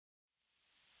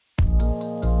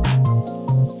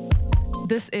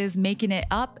This is Making It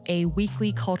Up, a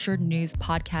weekly culture news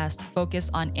podcast focused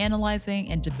on analyzing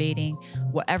and debating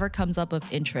whatever comes up of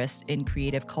interest in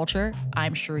creative culture.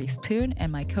 I'm Charisse Poon,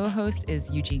 and my co-host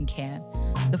is Eugene Kan.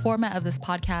 The format of this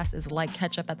podcast is like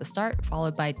catch-up at the start,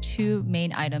 followed by two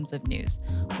main items of news,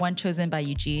 one chosen by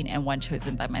Eugene and one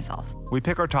chosen by myself. We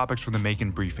pick our topics from the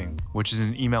Macon Briefing, which is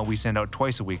an email we send out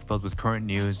twice a week filled with current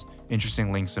news,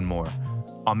 interesting links, and more.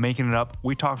 On Making It Up,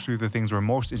 we talk through the things we're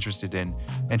most interested in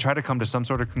and try to come to some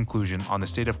sort of conclusion on the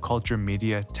state of culture,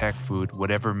 media, tech, food,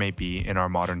 whatever it may be in our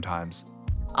modern times.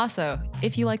 Also,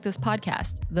 if you like this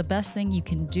podcast, the best thing you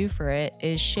can do for it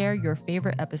is share your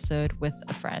favorite episode with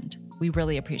a friend. We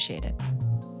really appreciate it.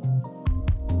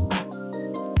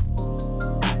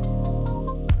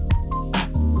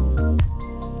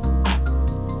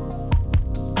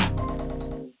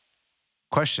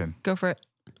 Question. Go for it.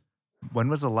 When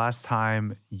was the last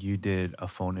time you did a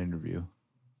phone interview?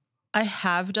 I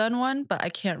have done one, but I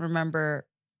can't remember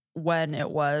when it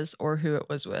was or who it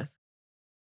was with.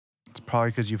 It's probably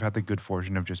because you've had the good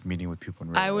fortune of just meeting with people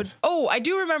in real life. I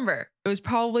do remember. It was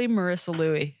probably Marissa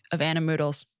Louie of Anna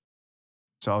Moodles.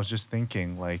 So I was just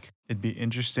thinking, it'd be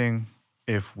interesting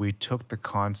if we took the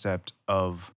concept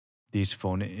of these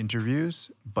phone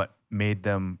interviews, but made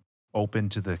them open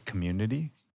to the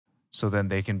community. So then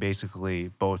they can basically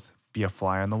both be a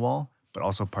fly on the wall, but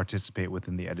also participate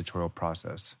within the editorial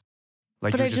process.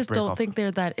 But I just don't think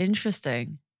they're that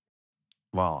interesting.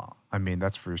 Well, I mean,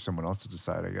 that's for someone else to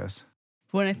decide, I guess.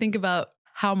 When I think about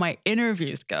how my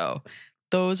interviews go,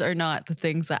 those are not the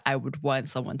things that I would want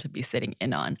someone to be sitting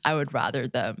in on. I would rather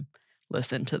them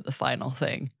listen to the final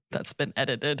thing that's been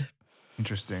edited.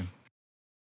 Interesting.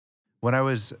 When I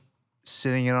was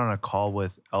sitting in on a call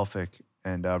with Elphick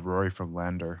and Rory from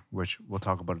Lander, which we'll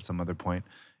talk about at some other point,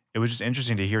 it was just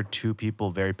interesting to hear two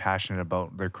people very passionate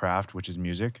about their craft, which is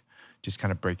music, just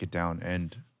kind of break it down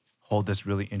and hold this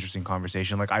really interesting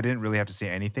conversation. I didn't really have to say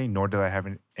anything, nor did I have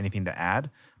anything to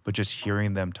add, but just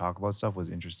hearing them talk about stuff was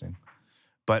interesting.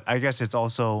 But I guess it's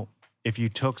also, if you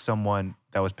took someone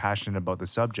that was passionate about the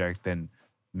subject, then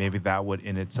maybe that would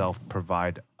in itself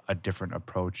provide a different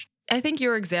approach. I think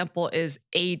your example is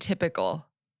atypical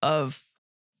of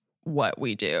what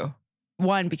we do.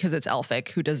 One, because it's Elphick,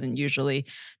 who doesn't usually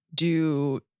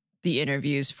do the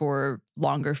interviews for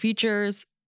longer features.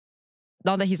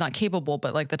 Not that he's not capable,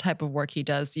 but the type of work he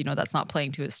does, that's not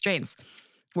playing to his strengths.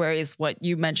 Whereas what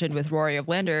you mentioned with Rory of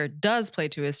Lander does play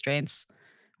to his strengths,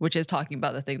 which is talking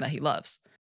about the thing that he loves.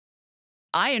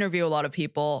 I interview a lot of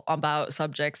people about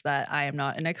subjects that I am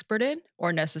not an expert in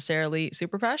or necessarily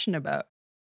super passionate about.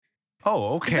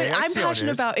 Oh, okay. But I'm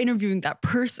passionate about interviewing that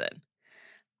person.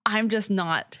 I'm just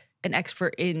not an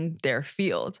expert in their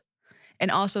field.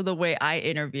 And also the way I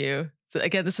interview,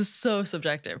 again, this is so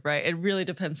subjective, right? It really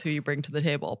depends who you bring to the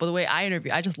table. But the way I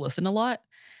interview, I just listen a lot.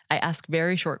 I ask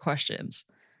very short questions.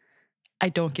 I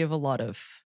don't give a lot of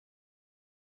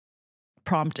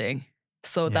prompting.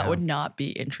 So that would not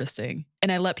be interesting.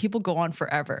 And I let people go on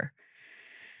forever.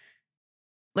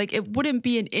 It wouldn't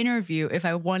be an interview if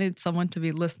I wanted someone to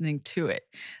be listening to it.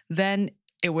 Then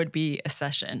it would be a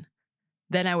session.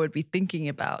 Then I would be thinking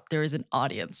about there is an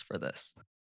audience for this.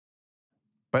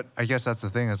 But I guess that's the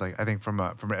thing is I think from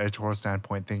an editorial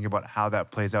standpoint, thinking about how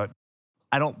that plays out,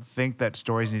 I don't think that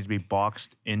stories need to be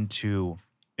boxed into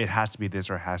it has to be this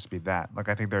or it has to be that.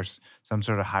 I think there's some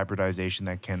sort of hybridization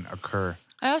that can occur.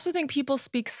 I also think people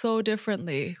speak so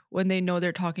differently when they know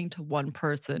they're talking to one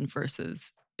person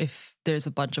versus if there's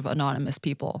a bunch of anonymous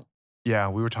people. Yeah,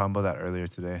 we were talking about that earlier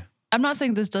today. I'm not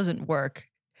saying this doesn't work.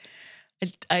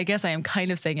 I guess I am kind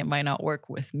of saying it might not work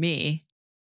with me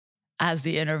as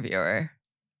the interviewer.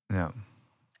 Yeah.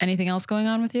 Anything else going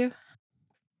on with you?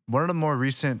 One of the more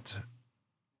recent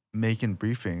Macon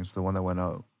briefings, the one that went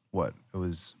out, it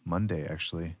was Monday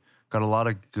actually, got a lot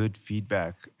of good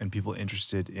feedback and people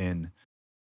interested in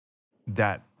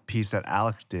that piece that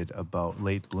Alec did about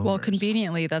late bloomers. Well,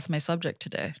 conveniently, that's my subject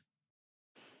today.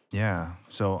 Yeah.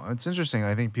 So it's interesting.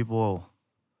 I think people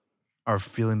are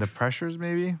feeling the pressures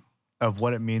maybe of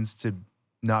what it means to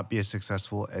not be as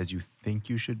successful as you think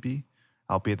you should be.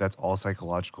 Albeit that's all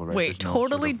psychological, right? Wait,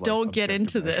 totally don't get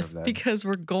into this because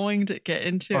we're going to get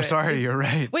into it. Oh, sorry, you're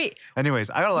right. Wait. Anyways,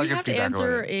 I got a lot of good feedback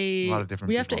on it. A lot of different people.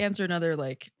 We have to answer another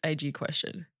IG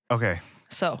question. Okay.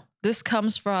 So this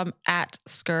comes from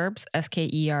 @Skerbz,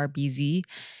 SKERBZ.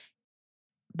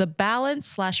 The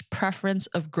balance/preference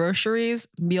of groceries,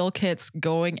 meal kits,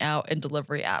 going out, and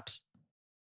delivery apps.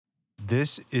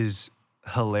 This is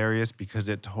hilarious because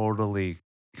it totally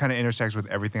kind of intersects with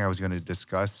everything I was going to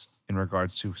discuss in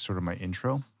regards to sort of my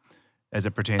intro as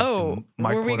it pertains to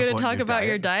my were we going to talk about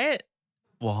your diet?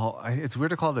 Well, it's weird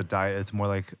to call it a diet. It's more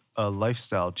like a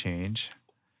lifestyle change.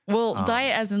 Well, Um,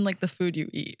 diet as in like the food you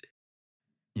eat.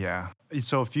 yeah.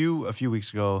 So a few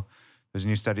weeks ago, there's a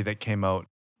new study that came out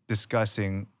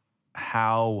discussing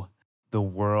how the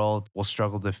world will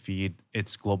struggle to feed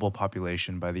its global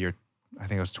population by the year, I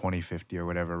think it was 2050 or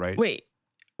whatever, right? Wait,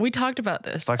 we talked about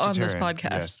this on this Flexitarian,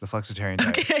 yes, podcast. the flexitarian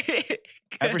diet. Okay.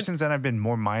 Ever Good. since then, I've been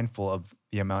more mindful of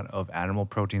the amount of animal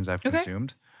proteins I've Okay.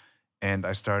 consumed, and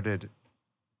I started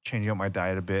changing up my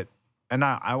diet a bit. And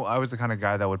I was the kind of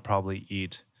guy that would probably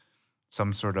eat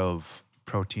some sort of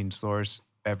protein source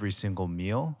every single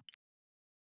meal,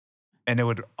 and it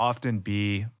would often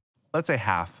be, let's say,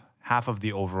 half of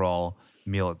the overall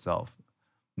meal itself.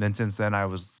 Then since then, I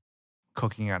was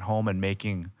cooking at home and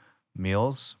making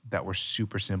meals that were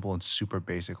super simple and super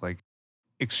basic, like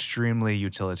extremely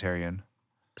utilitarian.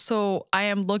 So I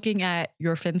am looking at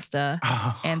your Finsta,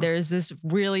 and there's this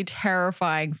really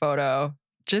terrifying photo,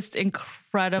 just The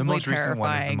incredibly most recent one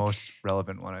is the terrifying. most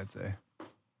relevant one, I'd say.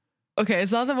 Okay,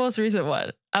 it's not the most recent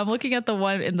one. I'm looking at the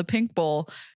one in the pink bowl.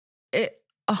 It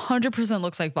 100%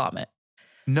 looks like vomit.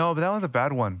 No, but that was a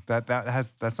bad one.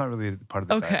 That's not really part of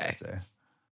the diet, Okay. I'd say.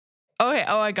 Okay.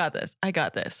 Oh, I got this. I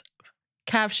got this.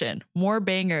 Caption: More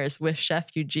bangers with Chef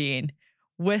Eugene,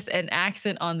 with an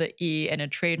accent on the E and a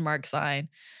trademark sign.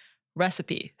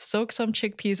 Recipe: soak some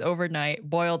chickpeas overnight,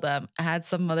 boil them, add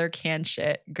some other canned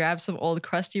shit, grab some old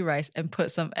crusty rice, and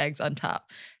put some eggs on top.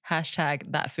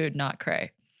 Hashtag that food not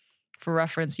cray. For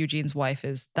reference, Eugene's wife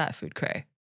is that food cray.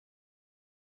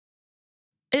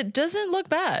 It doesn't look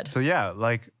bad. So yeah,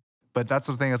 but that's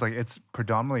the thing is like it's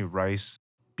predominantly rice,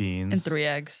 And beans, 3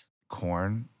 eggs.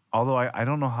 corn. Although I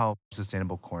don't know how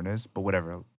sustainable corn is, but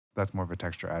whatever. That's more of a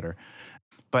texture adder.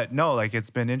 But no, like it's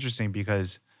been interesting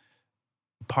because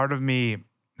part of me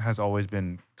has always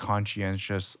been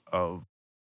conscientious of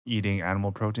eating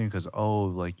animal protein because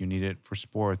like you need it for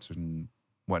sports and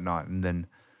whatnot. And then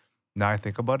now I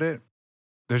think about it,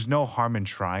 there's no harm in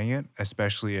trying it,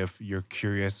 especially if you're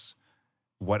curious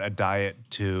what a diet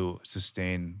to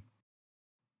sustain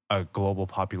a global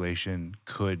population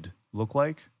could look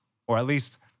like, or at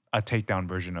least a takedown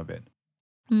version of it.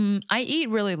 I eat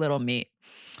really little meat.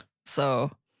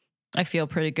 So I feel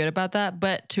pretty good about that.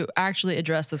 But to actually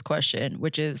address this question,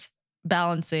 which is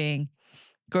balancing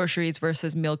groceries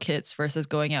versus meal kits versus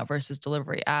going out versus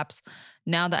delivery apps,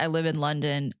 now that I live in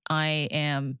London, I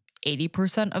am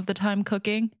 80% of the time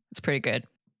cooking. It's pretty good.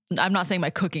 I'm not saying my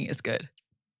cooking is good.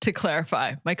 To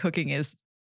clarify, my cooking is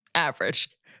average.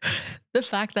 The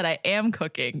fact that I am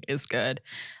cooking is good.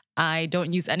 I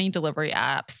don't use any delivery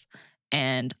apps,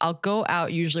 and I'll go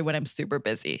out usually when I'm super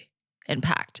busy and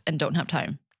packed and don't have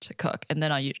time to cook. And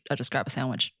then I'll just grab a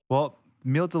sandwich. Well,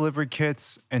 meal delivery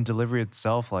kits and delivery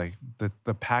itself, like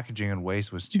the packaging and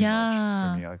waste was too much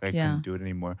Yeah. for me. Like I Yeah. couldn't do it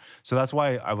anymore. So that's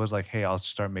why I was like, hey, I'll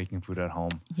start making food at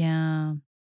home. Yeah.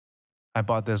 I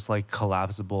bought this like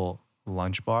collapsible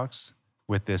lunchbox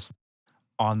with this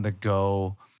on the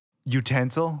go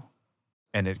utensil,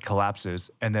 and it collapses.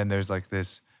 And then there's like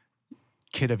this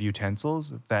kit of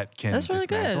utensils that can That's really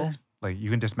dismantle. good. Like you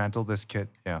can dismantle this kit.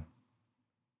 Yeah.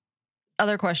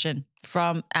 Other question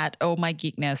from at Oh My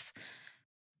Geekness.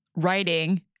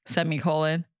 Writing,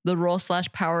 semicolon, the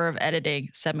role/power of editing,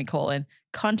 semicolon,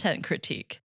 content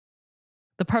critique.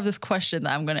 The part of this question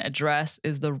that I'm going to address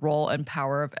is the role and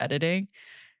power of editing,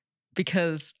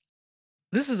 because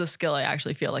this is a skill I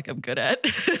actually feel like I'm good at.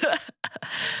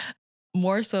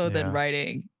 More so than Yeah.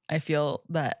 writing, I feel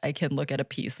that I can look at a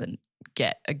piece and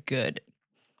get a good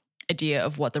idea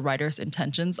of what the writer's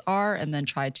intentions are and then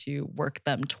try to work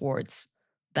them towards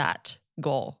that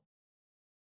goal.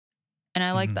 And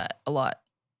I like Mhm. that a lot.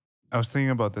 I was thinking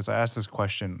about this. I asked this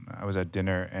question. I was at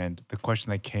dinner, and the question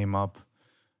that came up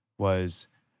was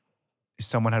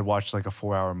someone had watched like a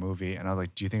 4-hour movie, and I was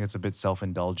like, do you think it's a bit self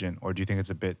indulgent, or do you think it's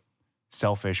a bit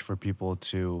selfish for people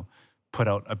to put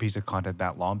out a piece of content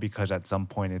that long? Because at some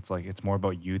point, it's like it's more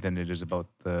about you than it is about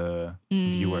the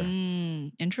viewer.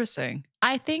 Interesting.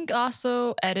 I think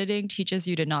also editing teaches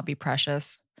you to not be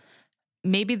precious.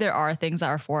 Maybe there are things that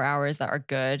are 4 hours that are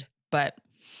good, but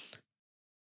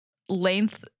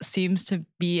length seems to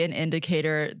be an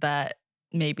indicator that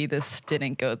maybe this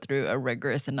didn't go through a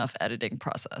rigorous enough editing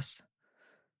process.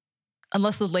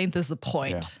 Unless the length is the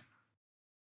point. Yeah.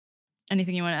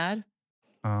 Anything you want to add?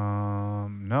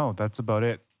 No, that's about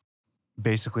it.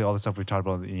 Basically, all the stuff we talked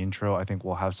about in the intro, I think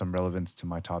will have some relevance to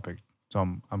my topic. So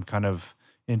I'm kind of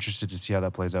interested to see how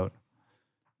that plays out.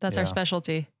 That's Yeah. our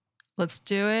specialty. Let's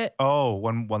do it. Oh,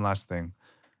 one last thing.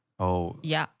 Oh,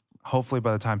 Yeah. hopefully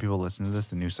by the time people listen to this,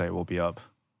 the new site will be up.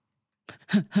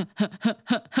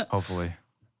 Hopefully.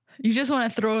 You just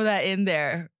want to throw that in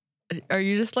there. Are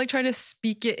you just like trying to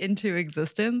speak it into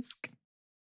existence?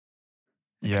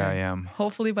 Yeah, I Okay. am.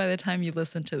 Hopefully by the time you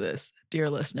listen to this, dear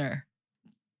listener,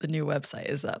 the new website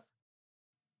is up.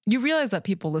 You realize that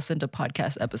people listen to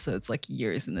podcast episodes like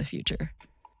years in the future.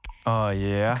 Oh,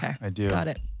 yeah, Okay. I do. Got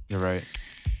it. You're right.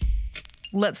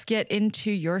 Let's get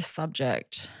into your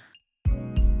subject.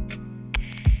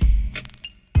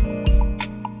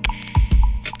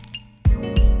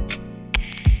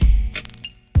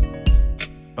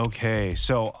 Okay,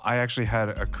 so I actually had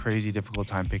a crazy difficult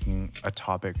time picking a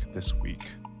topic this week.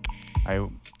 I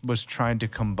was trying to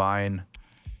combine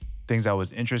things I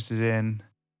was interested in,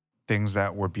 things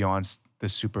that were beyond the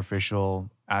superficial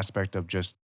aspect of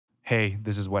just, hey,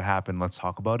 this is what happened, let's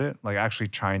talk about it. Like actually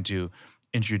trying to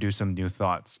introduce some new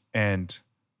thoughts. And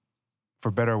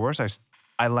for better or worse,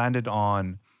 I landed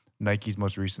on Nike's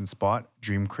most recent spot,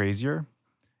 Dream Crazier.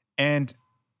 And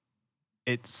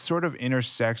it sort of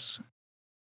intersects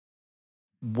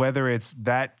whether it's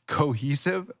that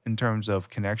cohesive in terms of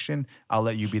connection. I'll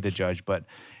let you be the judge, but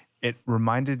it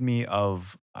reminded me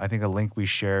of, I think, a link we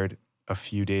shared a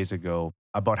few days ago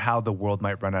about how the world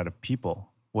might run out of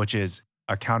people, which is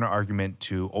a counter argument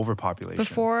to overpopulation.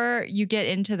 Before you get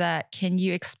into that, can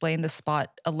you explain the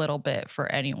spot a little bit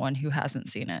for anyone who hasn't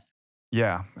seen it?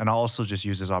 Yeah, and I'll also just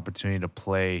use this opportunity to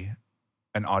play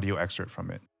an audio excerpt from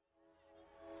it.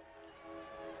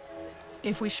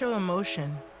 If we show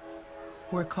emotion,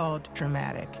 we're called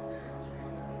dramatic.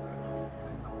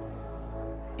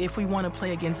 If we want to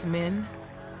play against men,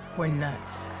 we're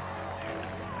nuts.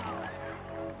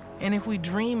 And if we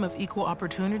dream of equal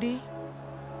opportunity,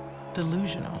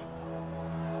 delusional.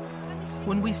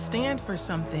 When we stand for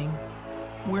something,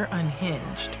 we're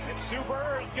unhinged. It's Sue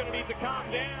Bird's gonna need to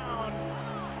calm down.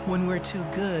 When we're too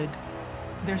good,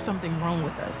 there's something wrong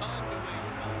with us.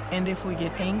 And if we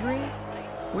get angry,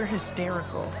 we're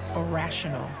hysterical,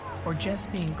 irrational, or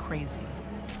just being crazy.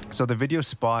 So the video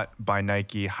spot by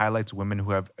Nike highlights women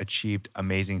who have achieved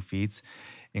amazing feats,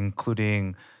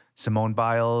 including Simone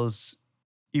Biles,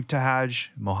 Ibtihaj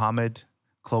Mohammed,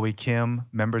 Chloe Kim,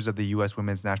 members of the U.S.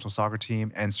 women's national soccer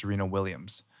team, and Serena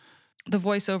Williams. The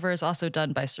voiceover is also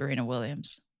done by Serena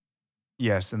Williams.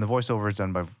 Yes, and the voiceover is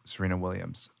done by Serena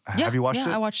Williams. Have you watched it?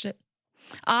 Yeah, I watched it.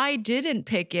 I didn't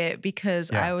pick it because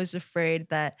Yeah. I was afraid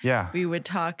that Yeah. we would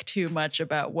talk too much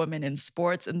about women in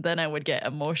sports and then I would get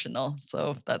emotional.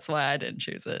 So that's why I didn't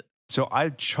choose it. So I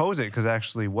chose it because it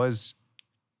actually was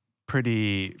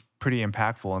pretty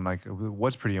impactful and like it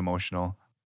was pretty emotional.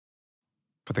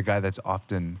 For the guy that's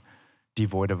often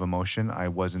devoid of emotion, I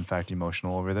was in fact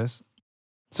emotional over this.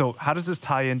 So how does this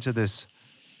tie into this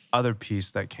other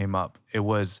piece that came up? It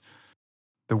was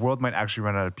the world might actually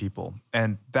run out of people.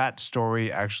 And that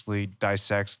story actually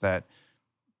dissects that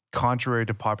contrary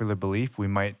to popular belief, we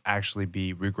might actually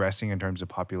be regressing in terms of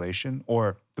population,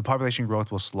 or the population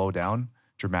growth will slow down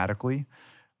dramatically.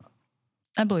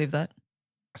 I believe that.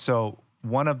 So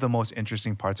one of the most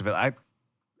interesting parts of it,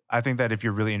 I think that if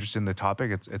you're really interested in the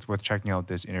topic, it's worth checking out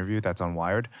this interview that's on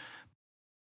Wired.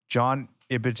 John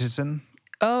Ibbotson,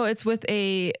 Oh, it's with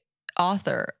a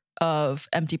author of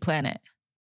Empty Planet.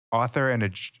 author and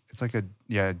it's like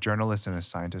a journalist and a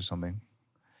scientist or something.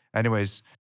 Anyways,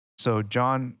 so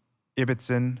John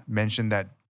Ibbotson mentioned that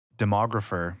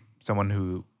demographer, someone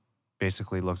who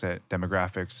basically looks at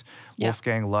demographics, Yeah.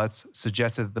 Wolfgang Lutz,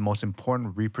 suggested that the most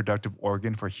important reproductive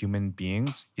organ for human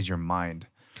beings is your mind.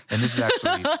 And this is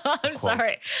actually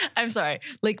I'm sorry.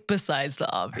 Like besides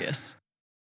the obvious.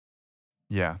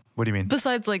 yeah. What do you mean?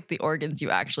 Besides like the organs you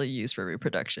actually use for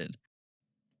reproduction.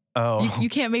 Oh, You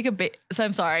can't make so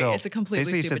I'm sorry. So, it's a completely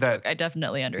basically stupid said that- joke. I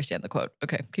definitely understand the quote.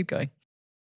 Okay, keep going.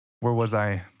 where was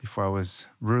I before I was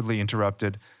rudely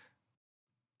interrupted?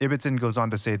 Ibbotson goes on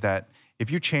to say that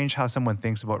if you change how someone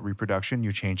thinks about reproduction,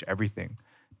 you change everything.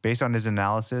 Based on his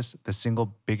analysis, the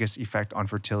single biggest effect on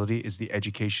fertility is the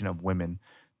education of women.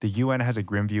 The UN has a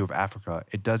grim view of Africa.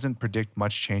 It doesn't predict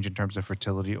much change in terms of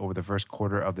fertility over the first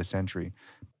quarter of the century.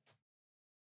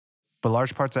 But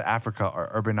large parts of Africa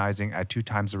are urbanizing at 2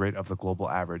 times the rate of the global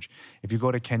average. If you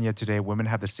go to Kenya today, women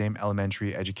have the same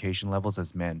elementary education levels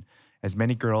as men. As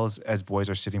many girls as boys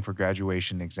are sitting for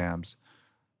graduation exams.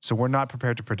 So we're not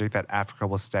prepared to predict that Africa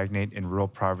will stagnate in rural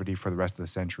poverty for the rest of the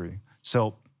century.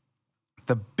 So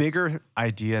the bigger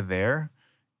idea there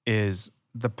is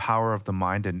the power of the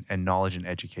mind and knowledge and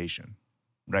education,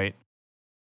 right?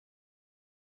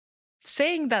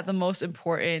 Saying that the most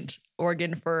important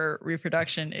organ for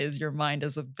reproduction is your mind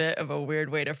is a bit of a weird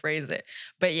way to phrase it.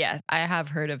 But yeah, I have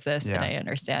heard of this and Yeah. I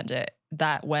understand it,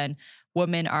 that when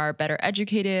women are better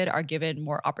educated, are given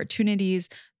more opportunities,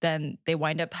 then they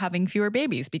wind up having fewer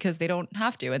babies because they don't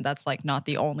have to. And that's like not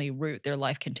the only route their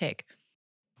life can take.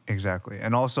 Exactly.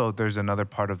 And also, there's another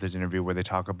part of this interview where they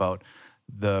talk about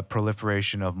the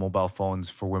proliferation of mobile phones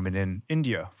for women in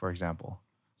India, for example.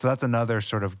 So that's another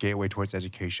sort of gateway towards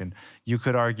education. You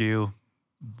could argue,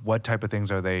 what type of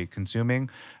things are they consuming?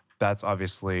 That's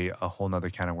obviously a whole nother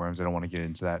can of worms. I don't want to get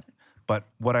into that. But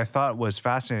what I thought was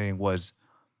fascinating was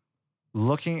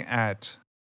looking at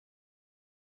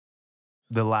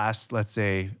the last, let's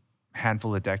say,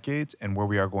 handful of decades and where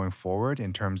we are going forward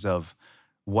in terms of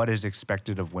what is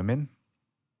expected of women,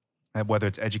 whether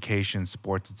it's education,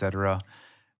 sports, etc.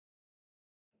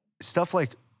 Stuff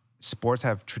like sports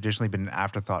have traditionally been an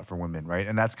afterthought for women, right?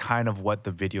 And that's kind of what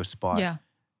the video spot Yeah.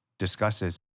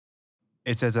 discusses.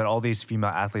 It says that all these female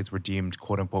athletes were deemed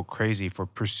quote unquote crazy for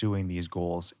pursuing these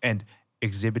goals and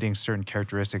exhibiting certain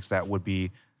characteristics that would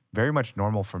be very much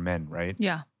normal for men, right?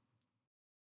 Yeah.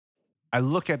 I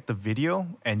look at the video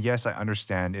and yes, I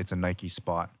understand it's a Nike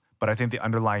spot, but I think the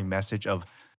underlying message of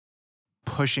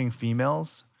pushing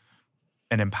females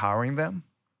and empowering them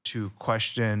to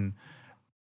question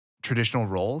traditional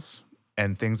roles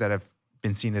and things that have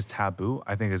been seen as taboo,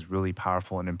 I think is really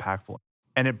powerful and impactful.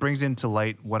 And it brings into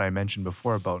light what I mentioned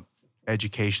before about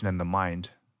education and the mind.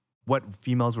 What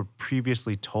females were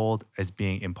previously told as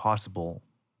being impossible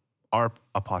are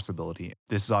a possibility.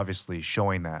 This is obviously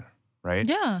showing that, right?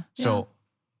 Yeah. So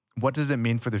what does it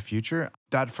mean for the future?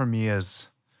 That for me is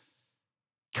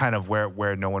kind of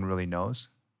where no one really knows.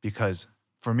 Because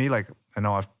for me, like, I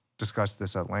know I've discussed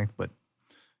this at length, but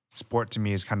sport to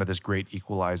me is kind of this great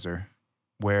equalizer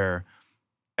where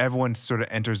everyone sort of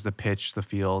enters the pitch, the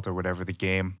field, or whatever, the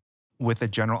game, with a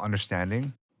general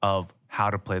understanding of how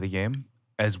to play the game,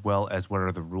 as well as what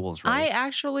are the rules, I right?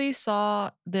 actually saw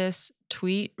this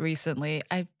tweet recently.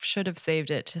 I should have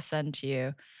saved it to send to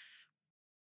you.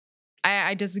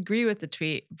 I disagree with the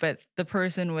tweet, but the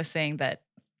person was saying that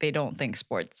they don't think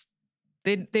sports,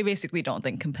 they basically don't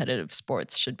think competitive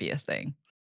sports should be a thing.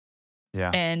 Yeah.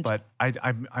 And But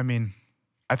I mean,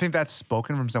 I think that's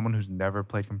spoken from someone who's never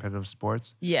played competitive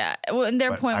sports. yeah, well, and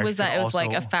their But point I was that should it was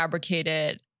like a also-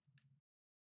 fabricated,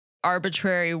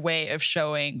 arbitrary way of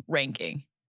showing ranking.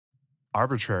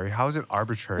 Arbitrary. How is it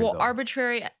arbitrary Well, though?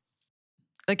 arbitrary,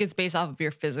 like it's based off of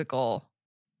your physical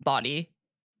body.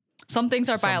 Some things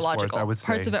are Some sports, biological. I would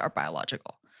Parts say. of it are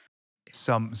biological.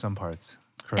 Some parts.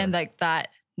 Correct. And like that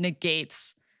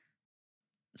negates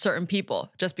certain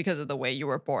people just because of the way you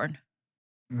were born.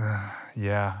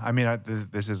 Yeah. I mean,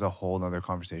 this is a whole nother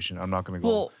conversation. I'm not going to go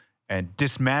Well, and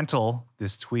dismantle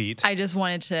this tweet. I just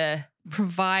wanted to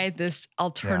provide this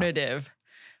alternative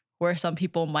where some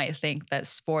people might think that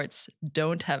sports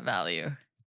don't have value.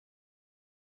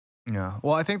 Yeah.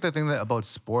 Well, I think the thing about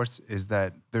sports is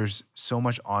that there's so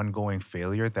much ongoing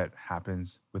failure that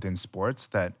happens within sports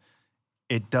that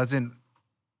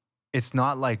it's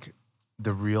not like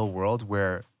the real world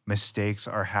where mistakes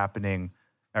are happening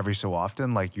every so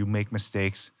often. Like you make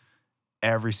mistakes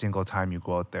every single time you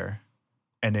go out there.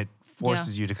 And it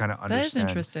forces you to kind of understand. That is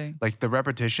interesting. Like the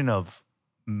repetition of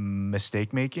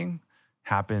mistake making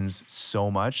happens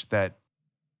so much that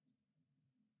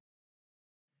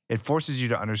it forces you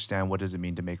to understand what does it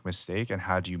mean to make a mistake and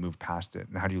how do you move past it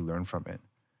and how do you learn from it.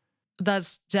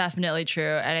 That's definitely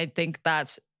true. And I think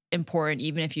that's important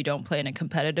even if you don't play in a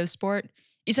competitive sport.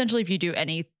 Essentially, if you do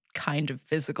any kind of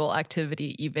physical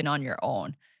activity, even on your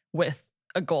own, with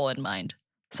a goal in mind,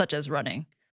 such as running,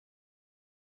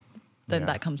 then Yeah.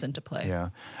 that comes into play. Yeah.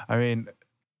 I mean,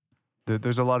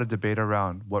 there's a lot of debate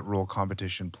around what role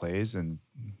competition plays. And,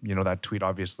 you know, that tweet,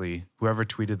 obviously, whoever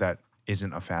tweeted that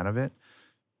isn't a fan of it.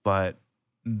 But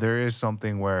there is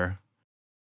something where,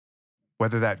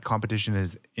 whether that competition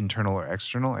is internal or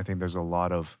external, I think there's a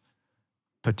lot of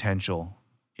potential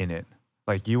in it.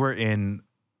 Like you were in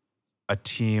a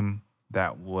team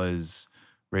that was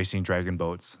racing dragon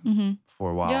boats Mm-hmm. for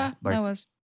a while. Yeah, Like that was.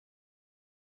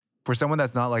 for someone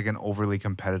that's not like an overly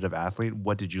competitive athlete,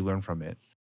 what did you learn from it?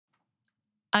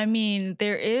 I mean,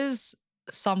 there is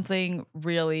something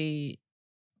really,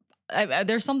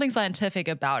 there's something scientific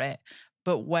about it.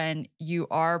 But when you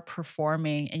are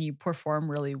performing and you perform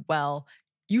really well,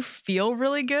 you feel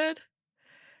really good.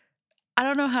 I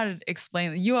don't know how to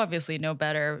explain it. You obviously know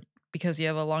better because you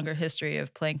have a longer history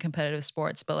of playing competitive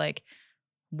sports. But like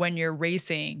when you're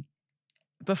racing,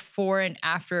 before and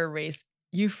after a race,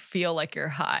 you feel like you're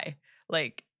high.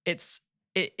 Like it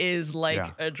is like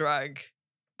Yeah. a drug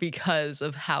because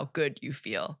of how good you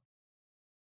feel.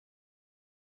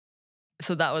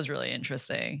 So that was really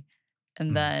interesting.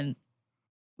 And Mm. then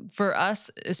for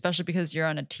us, especially because you're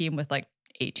on a team with like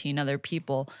 18 other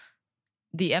people,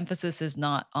 the emphasis is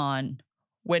not on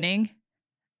winning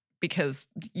because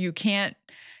you can't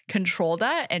control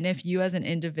that. And if you as an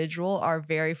individual are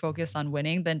very focused on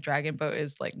winning, then Dragon Boat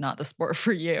is like not the sport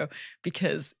for you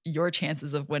because your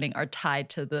chances of winning are tied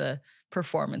to the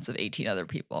performance of 18 other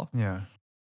people. Yeah.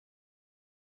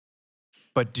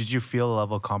 But did you feel a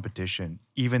level of competition,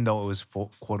 even though it was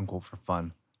quote unquote for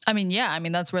fun? I mean, yeah, I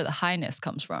mean, that's where the highness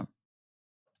comes from.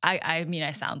 I mean,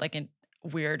 I sound like a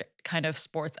weird kind of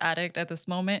sports addict at this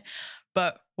moment,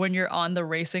 but when you're on the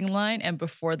racing line and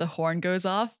before the horn goes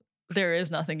off, there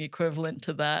is nothing equivalent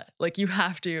to that. Like you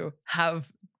have to have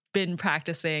been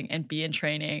practicing and be in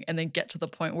training and then get to the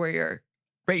point where you're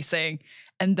racing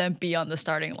and then be on the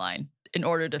starting line in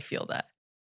order to feel that.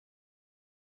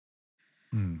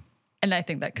 Mm. And I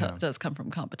think that Yeah. does come from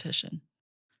competition.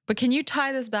 But can you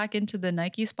tie this back into the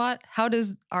Nike spot? How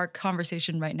does our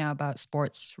conversation right now about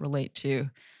sports relate to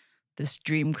this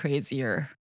Dream Crazier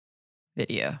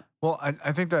video? Well,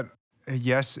 I think that,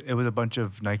 yes, it was a bunch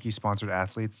of Nike sponsored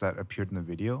athletes that appeared in the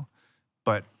video,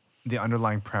 but the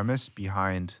underlying premise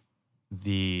behind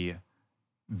the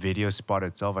video spot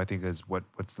itself, I think, is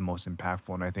what's the most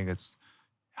impactful. And I think it's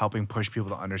helping push people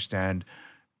to understand.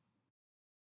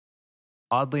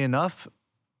 Oddly enough,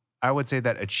 I would say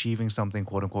that achieving something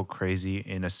quote unquote crazy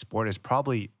in a sport is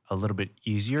probably a little bit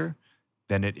easier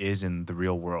than it is in the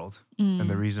real world. And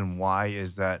the reason why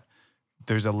is that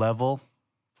there's a level,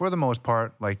 for the most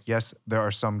part, like, yes, there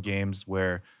are some games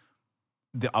where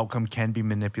the outcome can be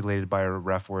manipulated by a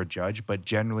ref or a judge, but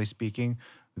generally speaking,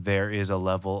 there is a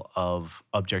level of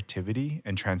objectivity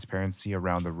and transparency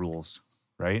around the rules,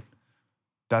 right?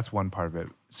 That's one part of it.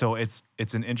 So it's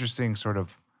an interesting sort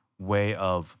of way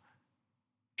of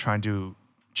trying to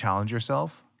challenge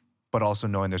yourself, but also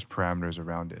knowing there's parameters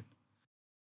around it.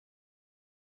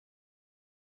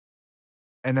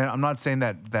 And then I'm not saying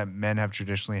that men have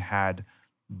traditionally had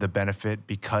the benefit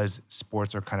because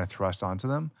sports are kind of thrust onto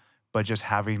them, but just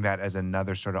having that as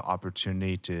another sort of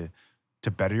opportunity to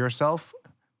better yourself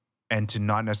and to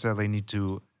not necessarily need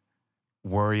to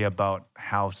worry about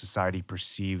how society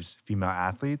perceives female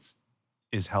athletes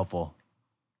is helpful.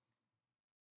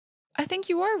 I think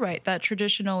you are right that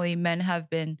traditionally men have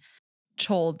been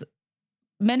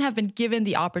given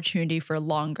the opportunity for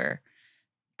longer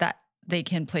that they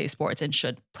can play sports and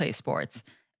should play sports.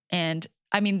 And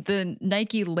I mean, the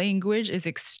Nike language is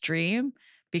extreme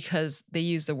because they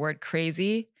use the word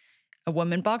crazy. A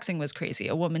woman boxing was crazy,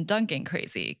 a woman dunking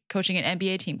crazy, coaching an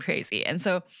NBA team crazy. And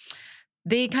so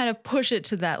they kind of push it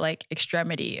to that like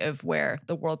extremity of where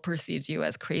the world perceives you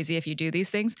as crazy if you do these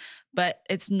things. But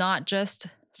it's not just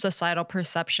societal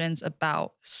perceptions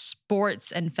about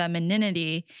sports and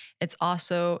femininity. It's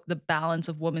also the balance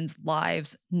of women's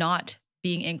lives not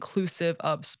being inclusive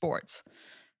of sports.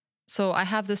 So I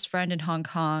have this friend in Hong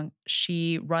Kong.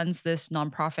 She runs this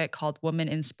nonprofit called Women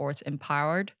in Sports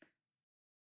Empowered.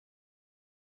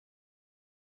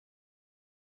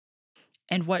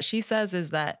 And what she says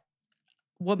is that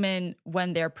women,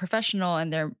 when they're professional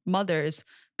and they're mothers,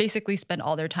 basically spend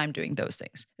all their time doing those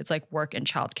things. It's like work and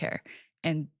childcare.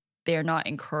 And they're not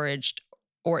encouraged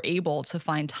or able to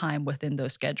find time within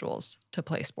those schedules to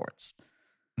play sports.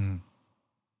 Mm.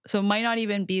 So it might not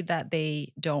even be that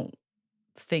they don't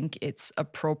think it's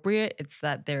appropriate. It's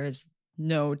that there's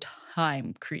no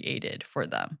time created for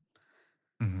them.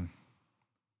 Mm-hmm.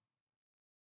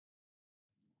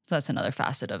 So that's another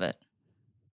facet of it.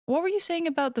 What were you saying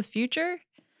about the future?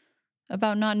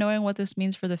 About not knowing what this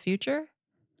means for the future?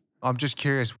 I'm just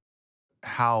curious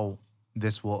how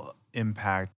this will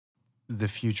impact the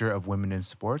future of women in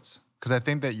sports. Because I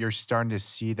think that you're starting to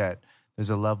see that there's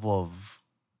a level of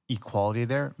equality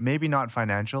there. Maybe not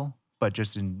financial, but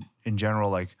just in general,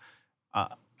 like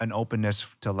an openness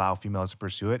to allow females to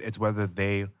pursue it. It's whether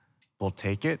they will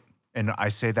take it. And I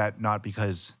say that not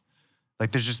because,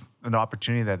 like, there's just an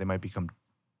opportunity that they might become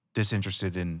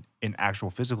disinterested in actual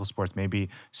physical sports. Maybe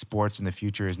sports in the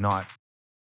future is not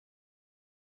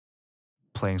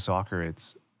playing soccer,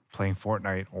 it's playing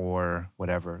Fortnite or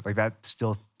whatever. Like that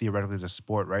still theoretically is a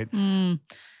sport, right?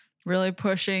 Really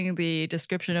pushing the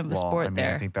description of a sport I mean,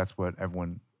 there. I think that's what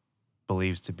everyone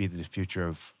believes to be the future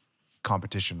of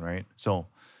competition, right? So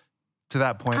to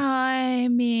that point, I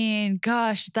mean,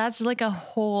 gosh, that's like a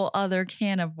whole other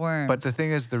can of worms. but the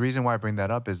thing is, the reason why I bring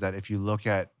that up is that if you look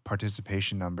at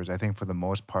participation numbers, I think for the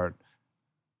most part,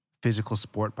 physical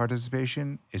sport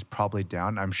participation is probably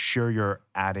down. I'm sure you're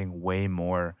adding way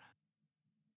more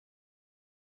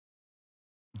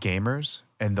gamers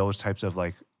and those types of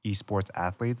like esports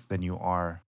athletes than you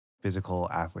are physical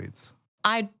athletes.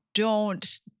 I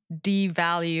don't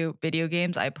devalue video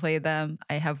games. I play them.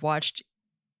 I have watched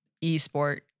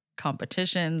esport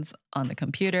competitions on the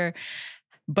computer,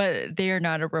 but they are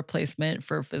not a replacement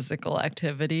for physical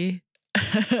activity.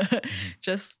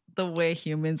 Just the way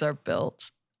humans are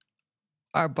built,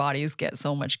 our bodies get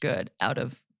so much good out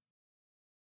of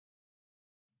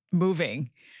moving.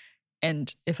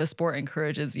 And if a sport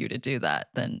encourages you to do that,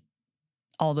 then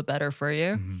all the better for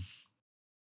you. Mhm.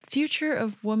 Future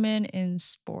of women in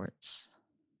sports.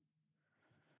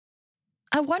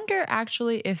 I wonder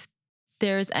actually if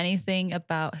there's anything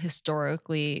about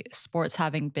historically sports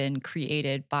having been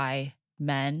created by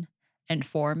men and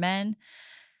for men.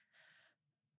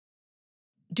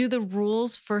 Do the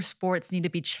rules for sports need to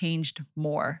be changed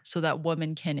more so that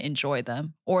women can enjoy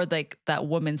them, or like that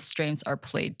women's strengths are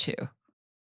played to?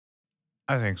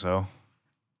 I think so.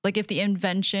 Like if the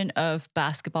invention of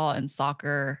basketball and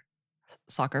soccer,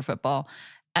 football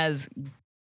as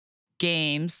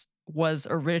games was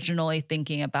originally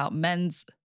thinking about men's,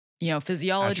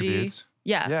 physiology, Attributes.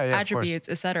 yeah, Yeah, of course. attributes,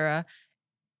 etc.,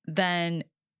 then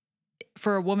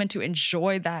for a woman to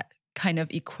enjoy that kind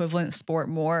of equivalent sport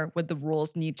more, would the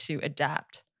rules need to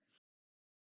adapt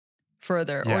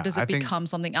further? Yeah, or does I it think- become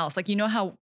something else? Like,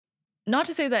 how, not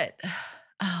to say that,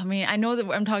 I mean, I know that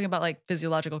I'm talking about like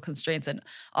physiological constraints, and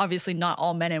obviously not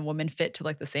all men and women fit to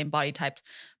like the same body types,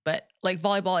 but like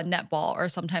volleyball and netball are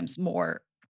sometimes more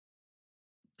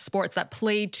sports that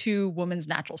play to women's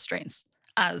natural strengths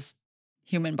as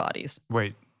human bodies.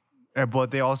 Wait,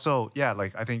 but they also,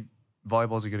 like I think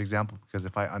volleyball is a good example because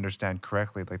if I understand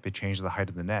correctly, like they changed the height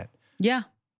of the net. Yeah.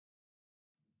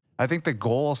 I think the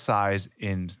goal size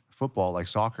in football, like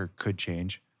soccer, could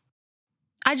change.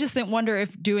 I just wonder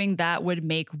if doing that would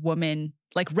make women,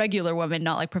 like regular women,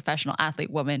 not like professional athlete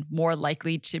women, more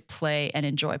likely to play and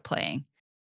enjoy playing.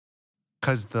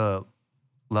 Because the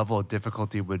level of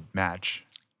difficulty would match.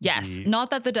 Yes. the- Not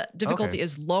that the difficulty Okay.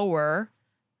 is lower.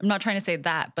 I'm not trying to say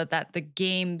that, but that the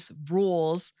game's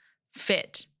rules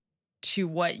fit to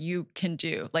what you can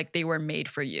do. Like they were made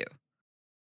for you.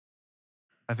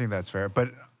 I think that's fair.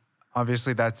 But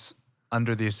obviously that's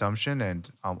under the assumption, and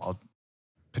I'll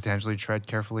potentially tread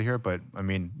carefully here, but I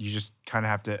mean, you just kind of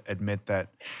have to admit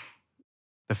that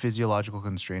the physiological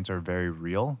constraints are very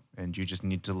real, and you just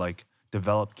need to like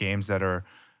develop games that are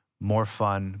more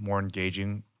fun, more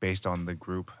engaging based on the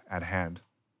group at hand.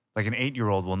 Like an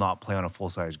 8-year-old will not play on a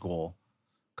full-size goal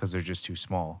because they're just too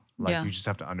small. Like Yeah. you just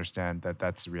have to understand that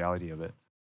that's the reality of it.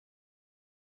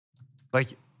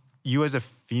 Like you as a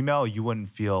female, you wouldn't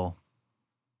feel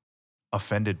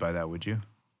offended by that, would you?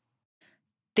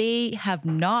 They have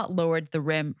not lowered the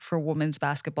rim for women's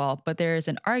basketball, but there is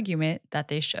an argument that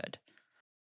they should.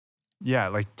 Yeah,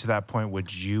 like to that point,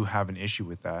 would you have an issue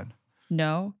with that?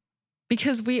 No,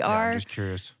 because we Yeah, are, I'm just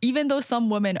curious. even though some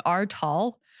women are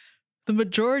tall, the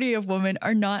majority of women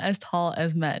are not as tall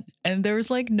as men. And there's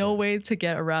like no way to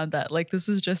get around that. Like this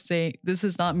is just saying, this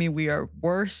does not mean we are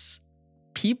worse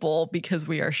people because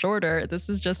we are shorter. This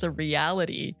is just a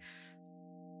reality.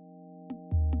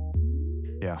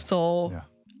 Yeah. So Yeah.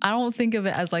 I don't think of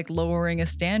it as like lowering a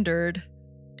standard.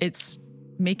 It's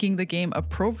making the game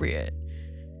appropriate.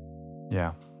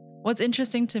 Yeah. What's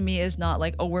interesting to me is not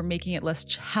like, oh, we're making it less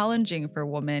challenging for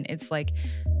women. It's like,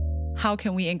 how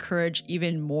can we encourage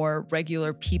even more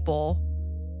regular people,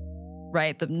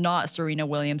 right? The not Serena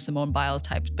Williams, Simone Biles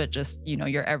types, but just,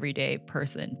 your everyday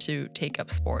person to take up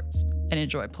sports and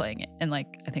enjoy playing it. And like,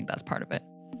 I think that's part of it.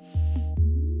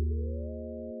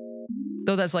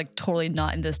 Though that's like totally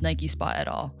not in this Nike spot at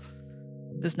all.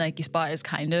 This Nike spot is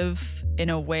kind of,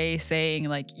 in a way, saying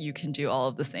like, you can do all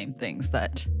of the same things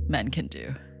that men can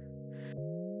do.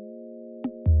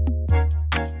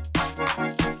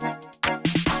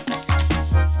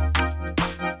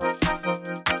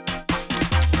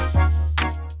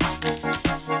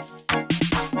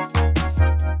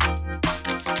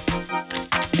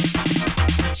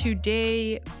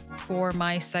 Today, for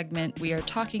my segment, we are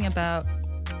talking about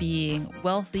being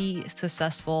wealthy,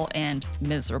 successful, and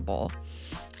miserable.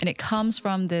 And it comes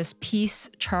from this piece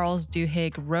Charles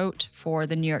Duhigg wrote for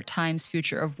the New York Times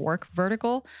Future of Work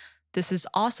vertical. This is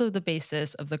also the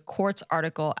basis of the Quartz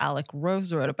article Alec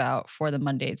Rose wrote about for the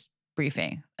Monday's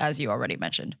briefing, as you already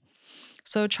mentioned.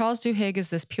 So Charles Duhigg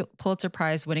is this Pulitzer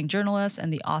Prize winning journalist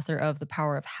and the author of The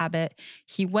Power of Habit.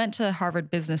 He went to Harvard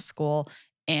Business School,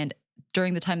 and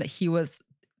during the time that he was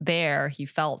there, he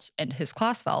felt, and his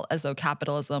class felt, as though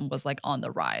capitalism was like on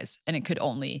the rise and it could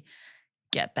only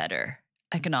get better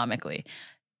economically.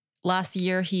 Last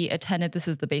year, he attended, this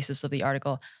is the basis of the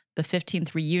article, the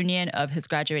 15th reunion of his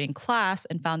graduating class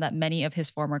and found that many of his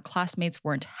former classmates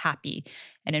weren't happy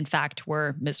and, in fact,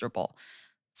 were miserable.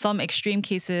 Some extreme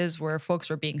cases where folks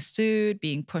were being sued,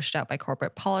 being pushed out by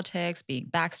corporate politics, being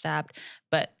backstabbed.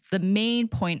 But the main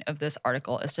point of this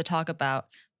article is to talk about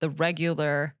the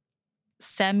regular,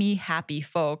 semi-happy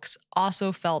folks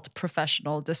also felt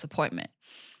professional disappointment.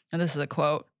 And this is a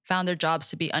quote, found their jobs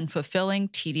to be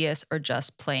unfulfilling, tedious, or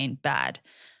just plain bad.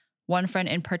 One friend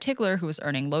in particular who was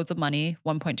earning loads of money,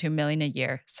 $1.2 million a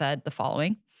year, said the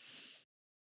following.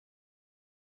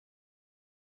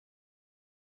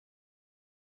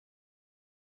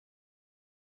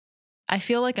 I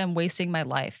feel like I'm wasting my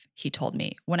life, he told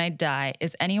me. When I die,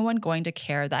 is anyone going to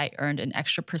care that I earned an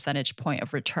extra percentage point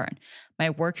of return? My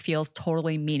work feels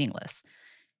totally meaningless.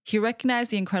 He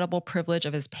recognized the incredible privilege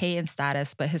of his pay and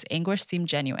status, but his anguish seemed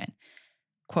genuine.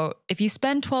 Quote, if you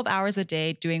spend 12 hours a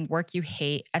day doing work you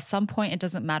hate, at some point it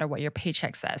doesn't matter what your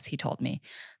paycheck says, he told me.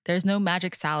 There's no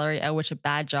magic salary at which a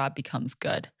bad job becomes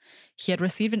good. He had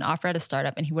received an offer at a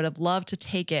startup and he would have loved to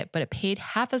take it, but it paid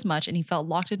half as much and he felt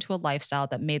locked into a lifestyle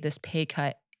that made this pay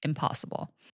cut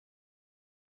impossible.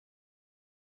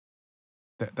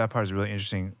 That part is really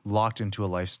interesting. Locked into a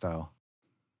lifestyle.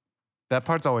 That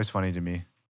part's always funny to me.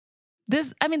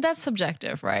 That's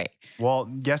subjective, right? Well,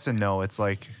 yes and no. It's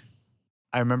like,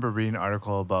 I remember reading an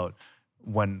article about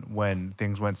when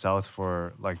things went south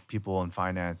for like people in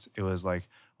finance. It was like,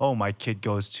 oh, my kid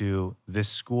goes to this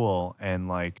school and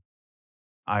like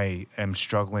I am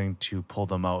struggling to pull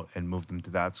them out and move them to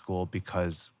that school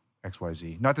because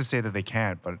XYZ. Not to say that they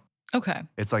can't, but Okay.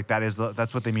 it's like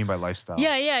that's what they mean by lifestyle.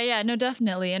 Yeah. No,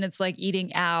 definitely. And it's like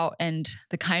eating out and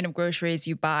the kind of groceries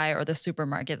you buy or the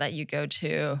supermarket that you go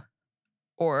to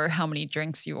or how many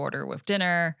drinks you order with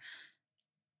dinner.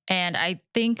 And I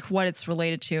think what it's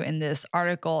related to in this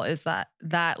article is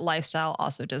that lifestyle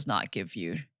also does not give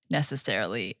you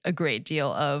necessarily a great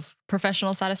deal of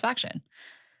professional satisfaction.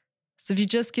 So if you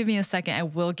just give me a second, I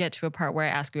will get to a part where I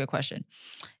ask you a question.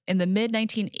 In the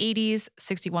mid-1980s,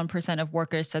 61% of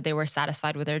workers said they were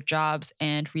satisfied with their jobs,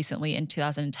 and recently in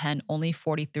 2010, only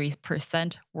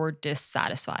 43% were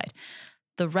dissatisfied.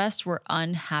 The rest were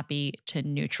unhappy to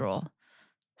neutral.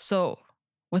 So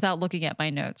without looking at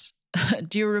my notes,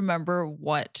 do you remember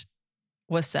what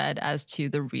was said as to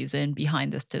the reason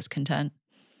behind this discontent?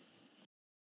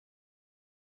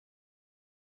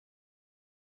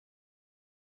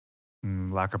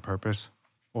 Lack of purpose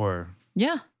or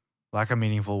Yeah. lack of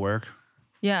meaningful work.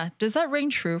 Yeah. Does that ring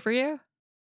true for you?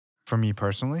 For me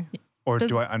personally? Or Does-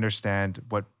 do I understand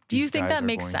what Do you these think guys that are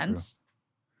makes going through? sense?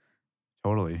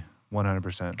 Totally.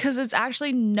 100%. Because it's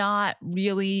actually not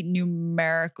really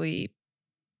numerically.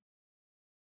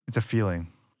 It's a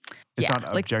feeling. It's Yeah,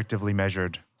 not like- objectively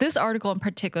measured. This article in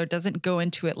particular doesn't go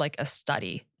into it like a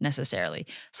study necessarily.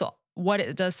 So what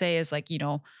it does say is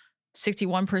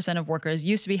 61% of workers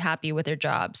used to be happy with their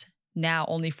jobs. Now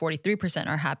only 43%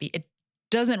 are happy. It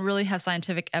doesn't really have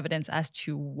scientific evidence as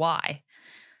to why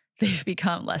they've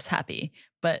become less happy.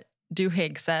 But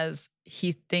Duhigg says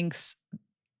he thinks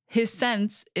his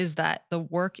sense is that the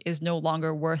work is no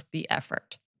longer worth the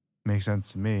effort. Makes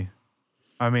sense to me.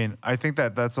 I mean, I think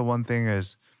that that's the one thing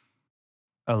is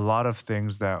a lot of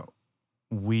things that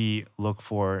we look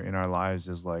for in our lives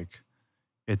is like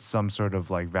it's some sort of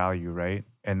like value, right?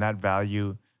 And that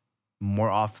value more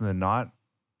often than not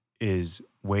is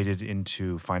weighted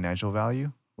into financial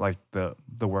value. Like the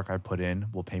work I put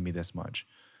in will pay me this much.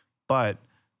 But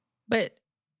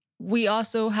we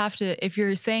also have to, if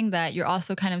you're saying that, you're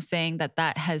also kind of saying that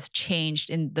that has changed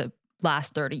in the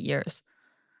last 30 years.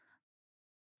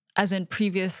 As in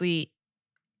previously,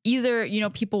 either,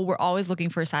 people were always looking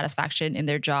for satisfaction in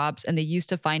their jobs and they used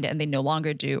to find it and they no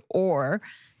longer do, or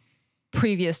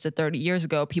previous to 30 years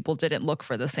ago, people didn't look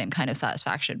for the same kind of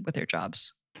satisfaction with their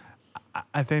jobs.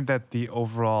 I think that the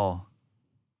overall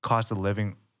cost of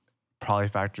living probably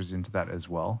factors into that as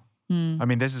well. I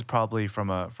mean, this is probably from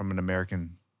an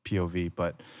American POV,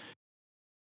 but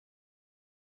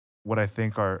what I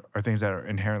think are things that are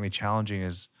inherently challenging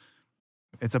is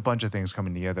it's a bunch of things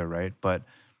coming together, right? But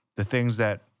the things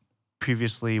that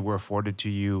previously were afforded to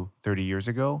you 30 years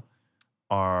ago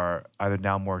are either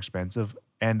now more expensive,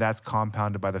 and that's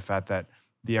compounded by the fact that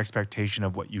the expectation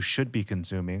of what you should be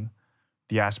consuming,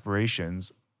 the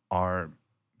aspirations are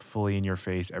fully in your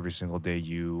face every single day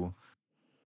you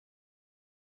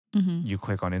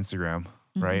click on Instagram,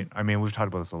 right? I mean, we've talked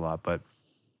about this a lot, but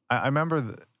I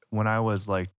remember when I was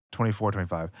like 24,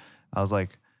 25, I was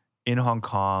like in Hong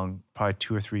Kong, probably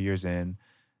 2 or 3 years in.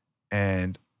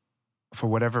 And for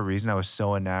whatever reason, I was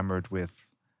so enamored with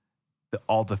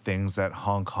all the things that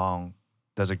Hong Kong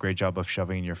does a great job of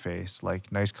shoving in your face,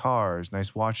 like nice cars,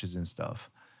 nice watches, and stuff.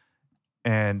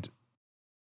 And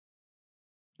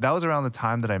that was around the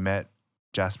time that I met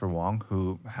Jasper Wong,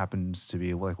 who happens to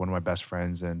be like one of my best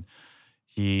friends. And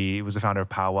he was the founder of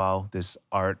Powwow, this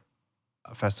art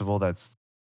festival that's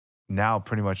now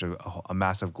pretty much a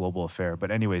massive global affair.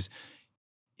 But, anyways,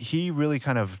 he really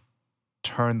kind of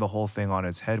turned the whole thing on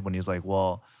its head when he's like,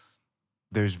 well,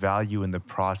 there's value in the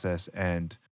process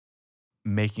and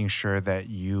making sure that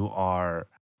you are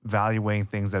valuing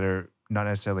things that are not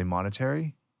necessarily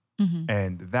monetary. Mm-hmm.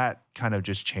 And that kind of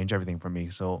just changed everything for me.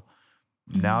 So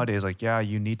nowadays, like, yeah,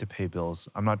 you need to pay bills.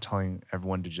 I'm not telling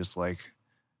everyone to just like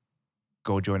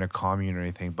go join a commune or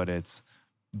anything, but it's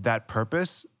that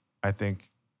purpose, I think,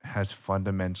 has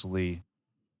fundamentally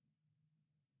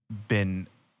been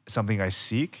something I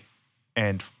seek.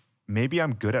 And maybe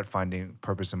I'm good at finding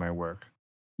purpose in my work.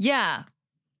 Yeah,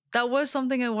 that was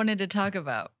something I wanted to talk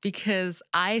about because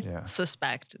I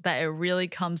suspect that it really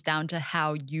comes down to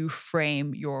how you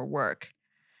frame your work.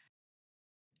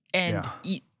 And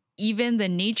even the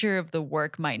nature of the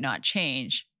work might not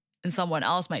change, and someone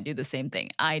else might do the same thing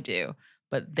I do,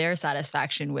 but their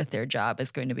satisfaction with their job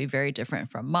is going to be very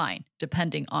different from mine,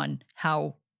 depending on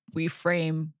how we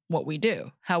frame what we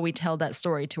do, how we tell that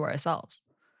story to ourselves.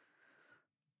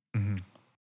 Mm-hmm.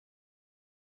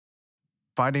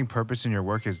 Finding purpose in your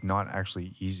work is not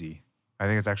actually easy. I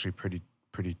think it's actually pretty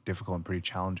difficult and pretty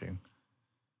challenging.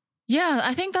 Yeah,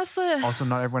 I think that's Also,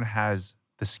 not everyone has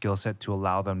the skill set to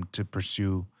allow them to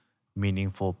pursue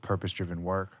meaningful, purpose-driven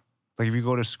work. Like if you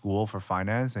go to school for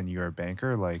finance and you're a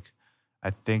banker, like I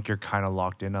think you're kind of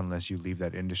locked in unless you leave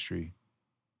that industry.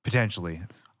 Potentially.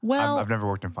 Well, I've never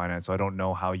worked in finance, so I don't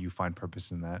know how you find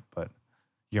purpose in that, but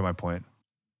you get my point.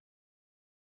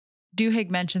 Duhigg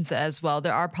mentions it as well.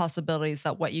 There are possibilities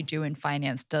that what you do in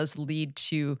finance does lead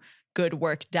to good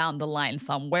work down the line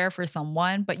somewhere for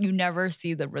someone, but you never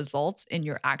see the results in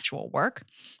your actual work.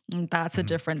 And that's a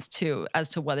difference too, as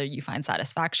to whether you find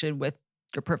satisfaction with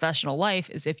your professional life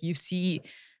is if you see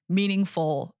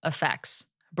meaningful effects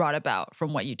brought about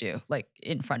from what you do, like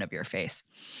in front of your face.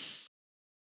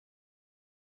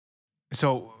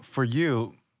 So for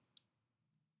you,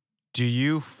 do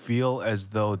you feel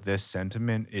as though this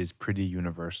sentiment is pretty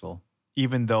universal,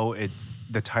 even though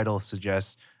the title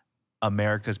suggests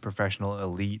America's professional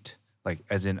elite, like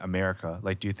as in America?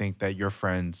 Like, do you think that your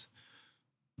friends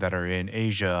that are in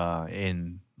Asia,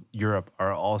 in Europe,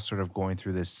 are all sort of going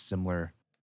through this similar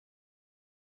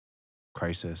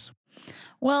crisis?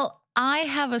 Well, I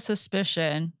have a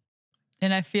suspicion,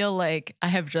 and I feel like I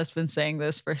have just been saying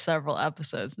this for several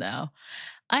episodes now.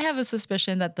 I have a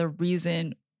suspicion that the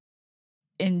reason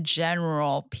in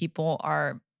general people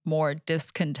are more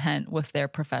discontent with their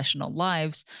professional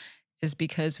lives is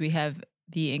because we have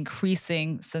the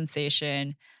increasing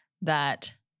sensation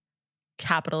that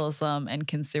capitalism and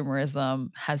consumerism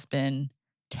has been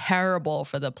terrible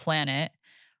for the planet.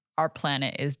 Our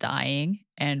planet is dying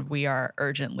and we are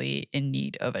urgently in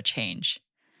need of a change.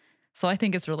 So I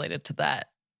think it's related to that.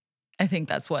 I think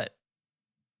that's what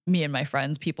me and my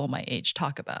friends, people my age,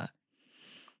 talk about.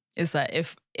 Is that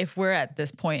if we're at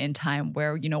this point in time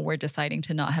where, you know, we're deciding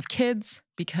to not have kids,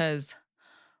 because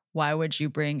why would you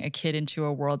bring a kid into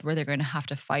a world where they're going to have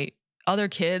to fight other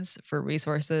kids for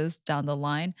resources down the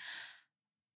line?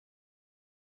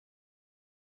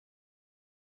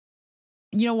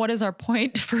 You know, what is our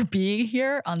point for being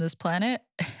here on this planet?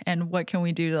 And what can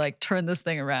we do to like turn this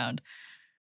thing around?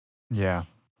 Yeah.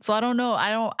 So I don't know.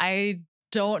 I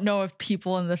don't know if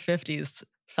people in the 50s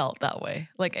felt that way.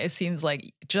 Like it seems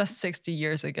like just 60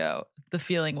 years ago, the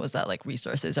feeling was that like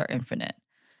resources are infinite.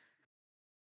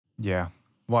 Yeah.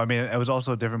 Well, I mean, it was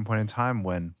also a different point in time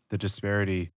when the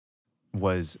disparity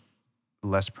was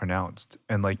less pronounced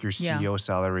and like your CEO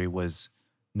salary was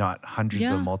not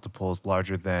hundreds of multiples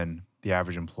larger than the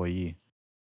average employee.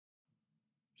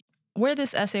 Where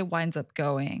this essay winds up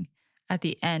going at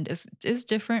the end is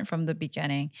different from the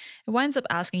beginning. It winds up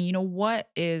asking, you know, what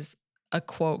is a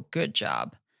quote good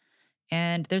job?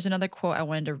 And there's another quote I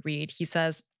wanted to read. He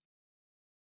says,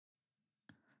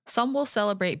 "Some will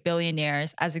celebrate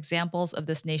billionaires as examples of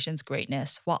this nation's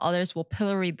greatness, while others will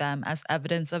pillory them as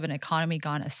evidence of an economy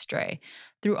gone astray.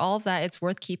 Through all of that, it's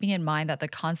worth keeping in mind that the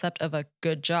concept of a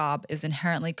good job is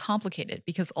inherently complicated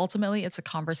because ultimately it's a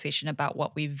conversation about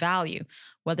what we value,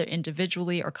 whether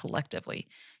individually or collectively.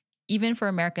 Even for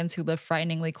Americans who live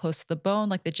frighteningly close to the bone,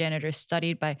 like the janitors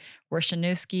studied by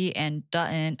Warshanowski and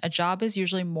Dutton, a job is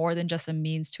usually more than just a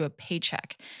means to a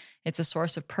paycheck. It's a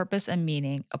source of purpose and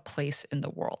meaning, a place in the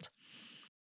world."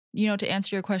 You know, to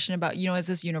answer your question about, you know, is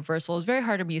this universal? It's very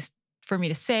hard for me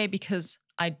to say because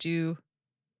I do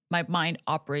my mind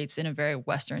operates in a very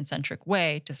Western centric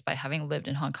way, despite having lived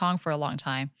in Hong Kong for a long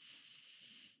time.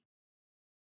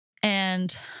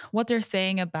 And what they're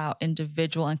saying about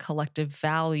individual and collective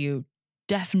value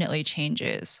definitely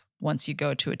changes once you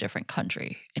go to a different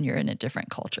country and you're in a different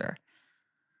culture.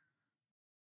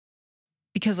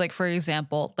 Because, like, for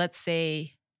example, let's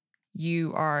say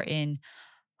you are in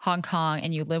Hong Kong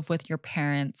and you live with your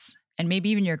parents and maybe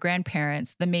even your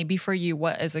grandparents, then maybe for you,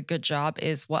 what is a good job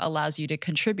is what allows you to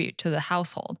contribute to the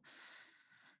household.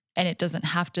 And it doesn't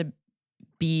have to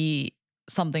be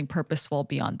something purposeful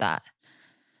beyond that.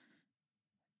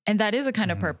 And that is a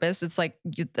kind of purpose. It's like,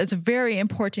 it's a very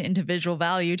important individual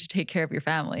value to take care of your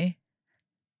family.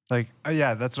 Like,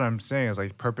 yeah, that's what I'm saying is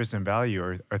like purpose and value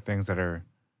are things that are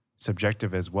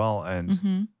subjective as well.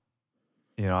 And,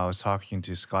 you know, I was talking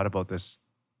to Scott about this.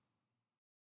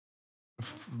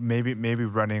 Maybe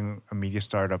running a media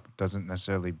startup doesn't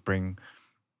necessarily bring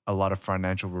a lot of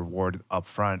financial reward up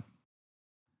front,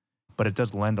 but it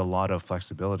does lend a lot of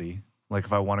flexibility. Like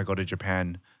if I want to go to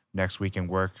Japan next week and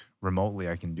work remotely,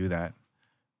 I can do that,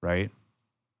 right?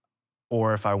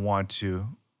 Or if I want to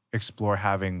explore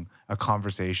having a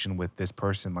conversation with this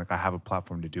person, like I have a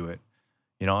platform to do it,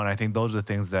 you know? And I think those are the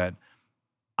things that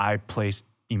I place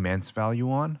immense value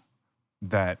on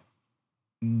that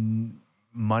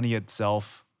money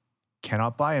itself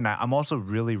cannot buy. And I'm also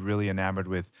really, really enamored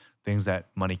with things that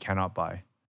money cannot buy.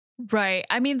 Right.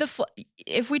 I mean,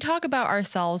 if we talk about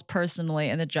ourselves personally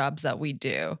and the jobs that we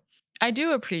do, I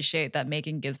do appreciate that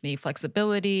Macon gives me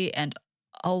flexibility and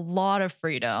a lot of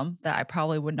freedom that I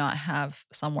probably would not have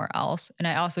somewhere else. And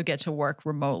I also get to work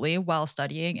remotely while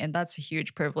studying, and that's a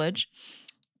huge privilege.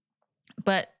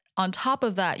 But on top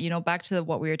of that, you know, back to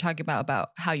what we were talking about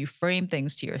how you frame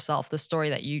things to yourself, the story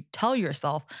that you tell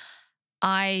yourself,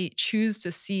 I choose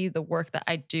to see the work that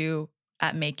I do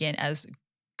at Macon as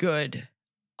good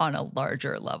on a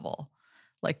larger level,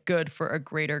 like good for a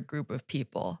greater group of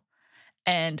people.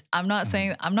 And I'm not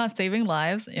saying I'm not saving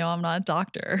lives, you know, I'm not a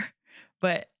doctor,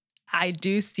 but I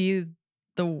do see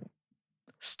the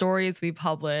stories we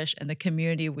publish and the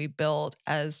community we build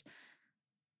as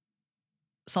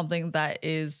something that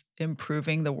is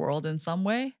improving the world in some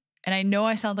way. And I know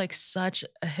I sound like such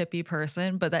a hippie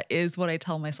person, but that is what I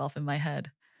tell myself in my head.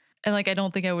 And like, I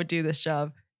don't think I would do this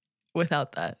job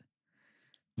without that.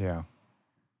 Yeah.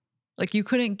 Like, you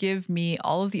couldn't give me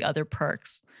all of the other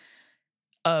perks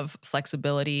of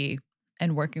flexibility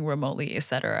and working remotely, et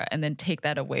cetera, and then take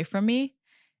that away from me.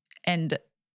 And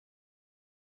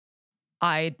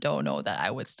I don't know that I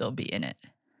would still be in it.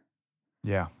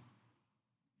 Yeah.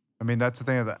 I mean, that's the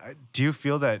thing. Do you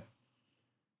feel that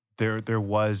there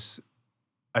was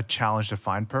a challenge to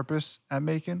find purpose at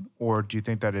Macon? Or do you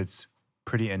think that it's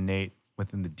pretty innate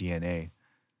within the DNA?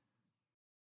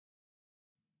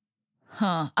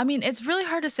 I mean, it's really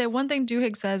hard to say. One thing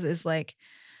Duhigg says is like,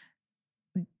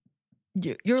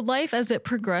 your life as it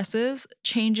progresses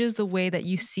changes the way that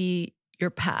you see your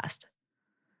past.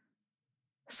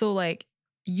 So like,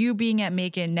 you being at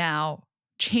Macon now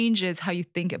changes how you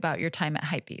think about your time at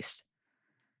Hypebeast.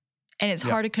 And it's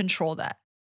hard to control that.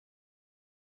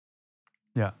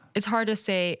 Yeah. It's hard to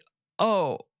say,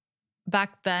 oh,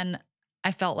 back then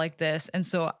I felt like this. And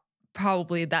so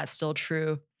probably that's still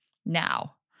true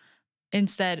now.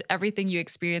 Instead, everything you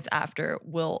experience after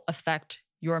will affect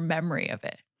your memory of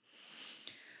it.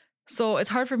 So it's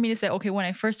hard for me to say, okay, when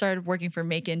I first started working for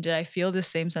Macon, did I feel the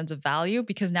same sense of value?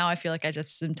 Because now I feel like I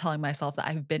just am telling myself that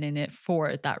I've been in it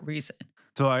for that reason.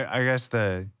 So I guess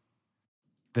the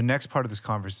next part of this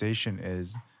conversation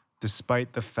is,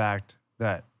 despite the fact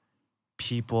that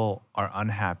people are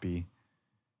unhappy,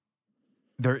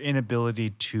 their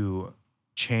inability to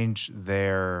change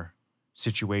their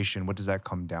situation, what does that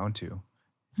come down to?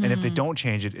 And if they don't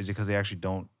change it, is it because they actually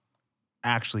don't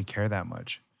actually care that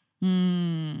much?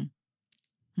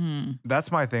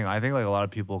 That's my thing. I think like a lot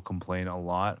of people complain a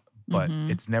lot, but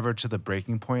it's never to the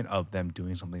breaking point of them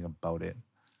doing something about it.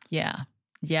 Yeah.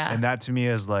 Yeah. And that to me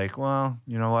is like, well,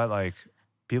 you know what? Like,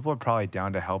 people are probably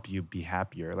down to help you be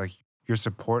happier. Like, your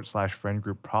support/friend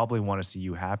group probably want to see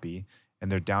you happy,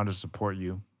 and they're down to support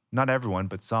you. Not everyone,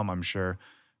 but some, I'm sure.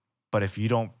 But if you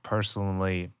don't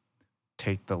personally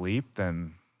take the leap,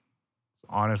 then it's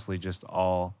honestly just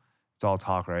all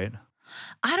talk, right?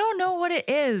 I don't know what it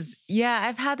is. Yeah,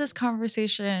 I've had this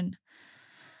conversation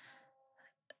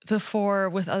before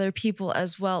with other people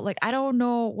as well. Like, I don't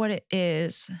know what it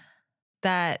is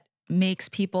that makes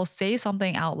people say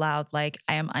something out loud like,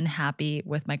 I am unhappy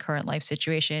with my current life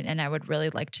situation and I would really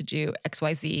like to do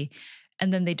XYZ,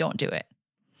 and then they don't do it.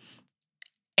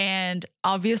 And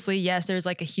obviously, yes, there's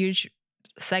like a huge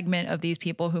segment of these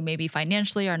people who maybe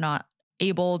financially are not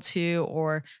able to,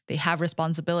 or they have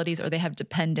responsibilities, or they have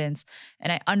dependents.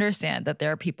 And I understand that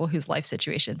there are people whose life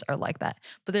situations are like that.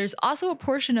 But there's also a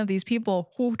portion of these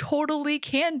people who totally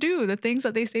can do the things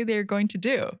that they say they're going to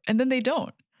do, and then they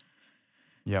don't.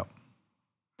 Yeah.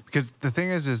 Because the thing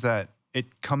is that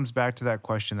it comes back to that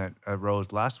question that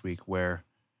arose last week, where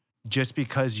just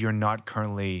because you're not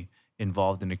currently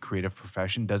involved in a creative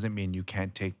profession doesn't mean you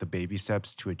can't take the baby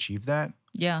steps to achieve that.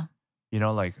 Yeah. You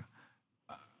know, like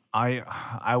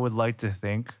I would like to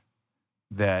think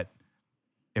that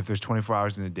if there's 24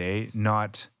 hours in a day,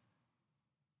 not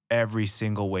every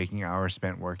single waking hour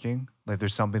spent working, like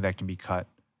there's something that can be cut.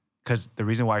 Because the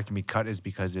reason why it can be cut is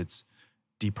because it's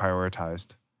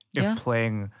deprioritized. Yeah. If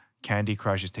playing Candy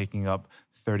Crush is taking up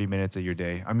 30 minutes of your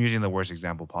day, I'm using the worst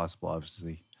example possible,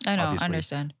 obviously. I know, I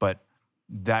understand. But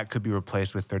that could be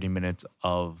replaced with 30 minutes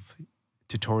of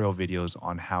tutorial videos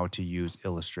on how to use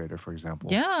Illustrator, for example.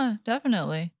 Yeah,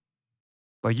 definitely.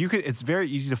 Like it's very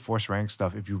easy to force rank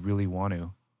stuff if you really want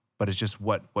to, but it's just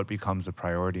what becomes a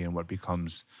priority and what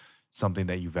becomes something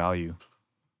that you value.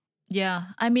 Yeah.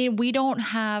 I mean, we don't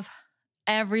have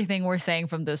everything we're saying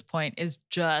from this point is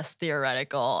just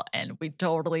theoretical, and we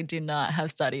totally do not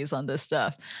have studies on this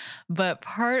stuff. But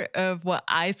part of what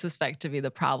I suspect to be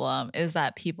the problem is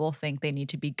that people think they need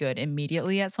to be good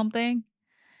immediately at something.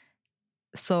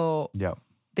 So Yeah.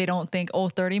 they don't think,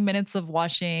 30 minutes of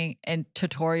watching a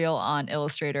tutorial on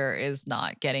Illustrator is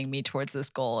not getting me towards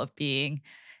this goal of being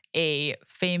a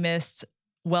famous,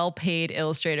 well-paid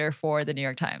illustrator for the New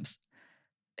York Times.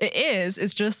 It is.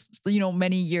 It's just,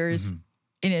 many years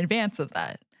in advance of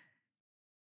that.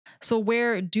 So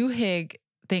where Duhigg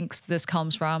thinks this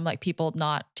comes from, like people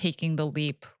not taking the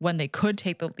leap when they could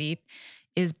take the leap,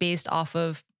 is based off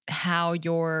of how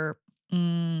your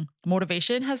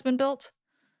motivation has been built.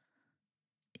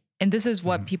 And this is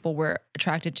what people were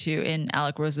attracted to in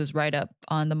Alec Rose's write-up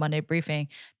on the Monday briefing,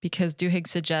 because Duhigg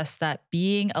suggests that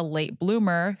being a late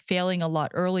bloomer, failing a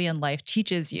lot early in life,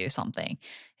 teaches you something.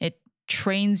 It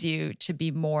trains you to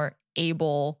be more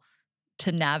able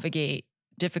to navigate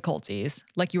difficulties,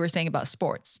 like you were saying about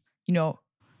sports,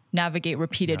 navigate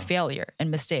repeated failure and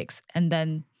mistakes, and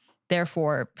then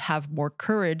therefore have more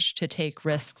courage to take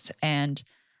risks and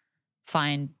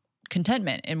find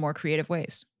contentment in more creative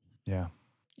ways. Yeah.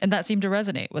 And that seemed to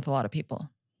resonate with a lot of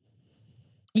people.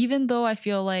 Even though I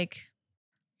feel like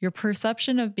your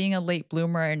perception of being a late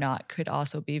bloomer or not could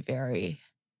also be very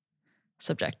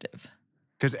subjective.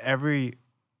 Because every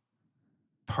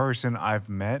person I've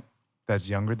met that's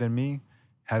younger than me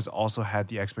has also had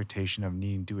the expectation of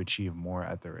needing to achieve more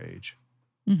at their age.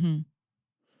 Mm-hmm.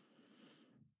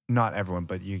 Not everyone,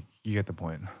 but you get the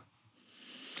point.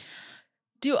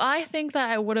 Do I think that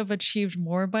I would have achieved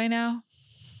more by now?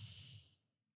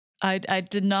 I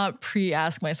did not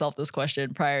pre-ask myself this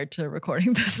question prior to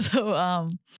recording this. So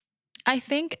I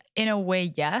think in a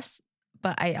way, yes,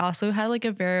 but I also had like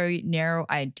a very narrow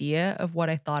idea of what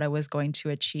I thought I was going to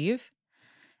achieve.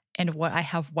 And what I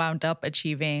have wound up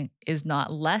achieving is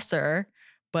not lesser,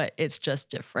 but it's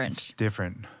just different. It's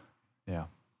different. Yeah.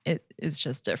 It is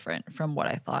just different from what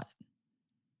I thought.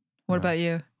 What about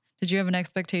you? Did you have an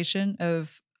expectation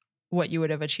of what you would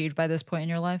have achieved by this point in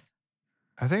your life?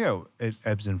 I think it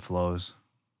ebbs and flows.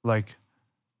 Like,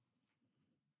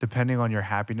 depending on your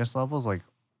happiness levels, like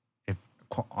if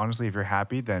you're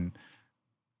happy, then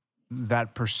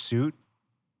that pursuit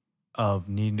of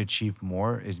needing to achieve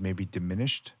more is maybe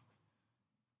diminished.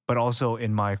 But also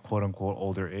in my quote unquote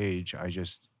older age, I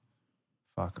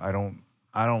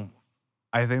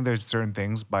think there's certain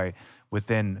things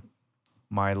within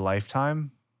my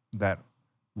lifetime that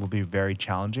will be very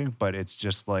challenging, but it's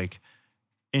just like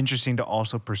interesting to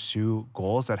also pursue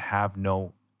goals that have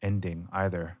no ending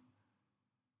either.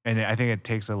 And I think it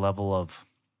takes a level of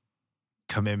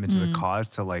commitment to the cause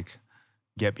to like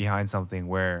get behind something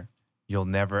where you'll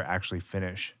never actually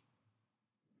finish.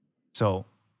 So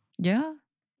yeah,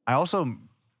 I also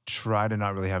try to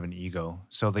not really have an ego.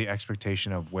 So the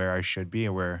expectation of where I should be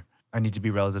and where I need to be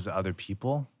relative to other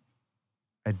people,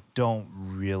 I don't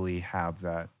really have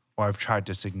that, or I've tried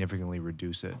to significantly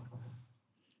reduce it.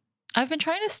 I've been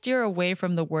trying to steer away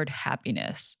from the word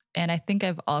happiness. And I think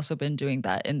I've also been doing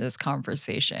that in this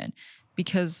conversation,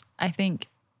 because I think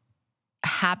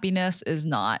happiness is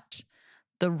not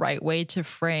the right way to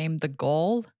frame the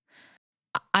goal.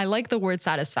 I like the word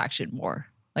satisfaction more,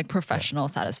 like professional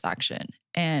satisfaction,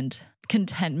 and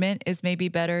contentment is maybe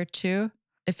better too.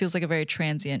 It feels like a very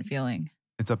transient feeling.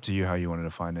 It's up to you how you want to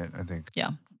define it, I think.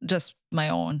 Yeah, just my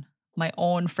own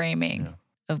framing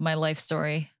of my life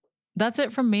story. That's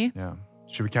it from me. Yeah.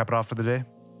 Should we cap it off for the day?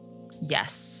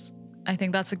 Yes. I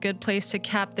think that's a good place to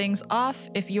cap things off.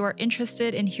 If you are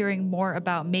interested in hearing more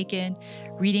about Macon,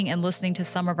 reading and listening to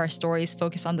some of our stories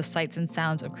focused on the sights and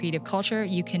sounds of creative culture,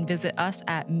 you can visit us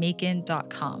at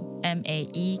Macon.com,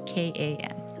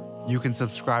 Maekan. You can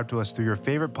subscribe to us through your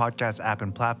favorite podcast app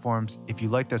and platforms. If you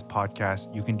like this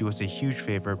podcast, you can do us a huge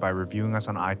favor by reviewing us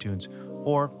on iTunes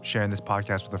or sharing this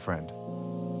podcast with a friend.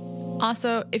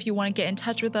 Also, if you want to get in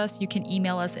touch with us, you can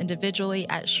email us individually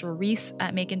at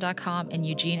Charisse@Macon.com and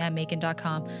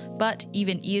Eugene@Macon.com. But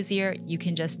even easier, you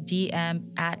can just DM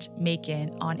at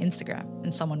Macon on Instagram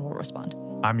and someone will respond.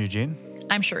 I'm Eugene.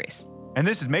 I'm Charisse. And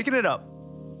this is Making It Up.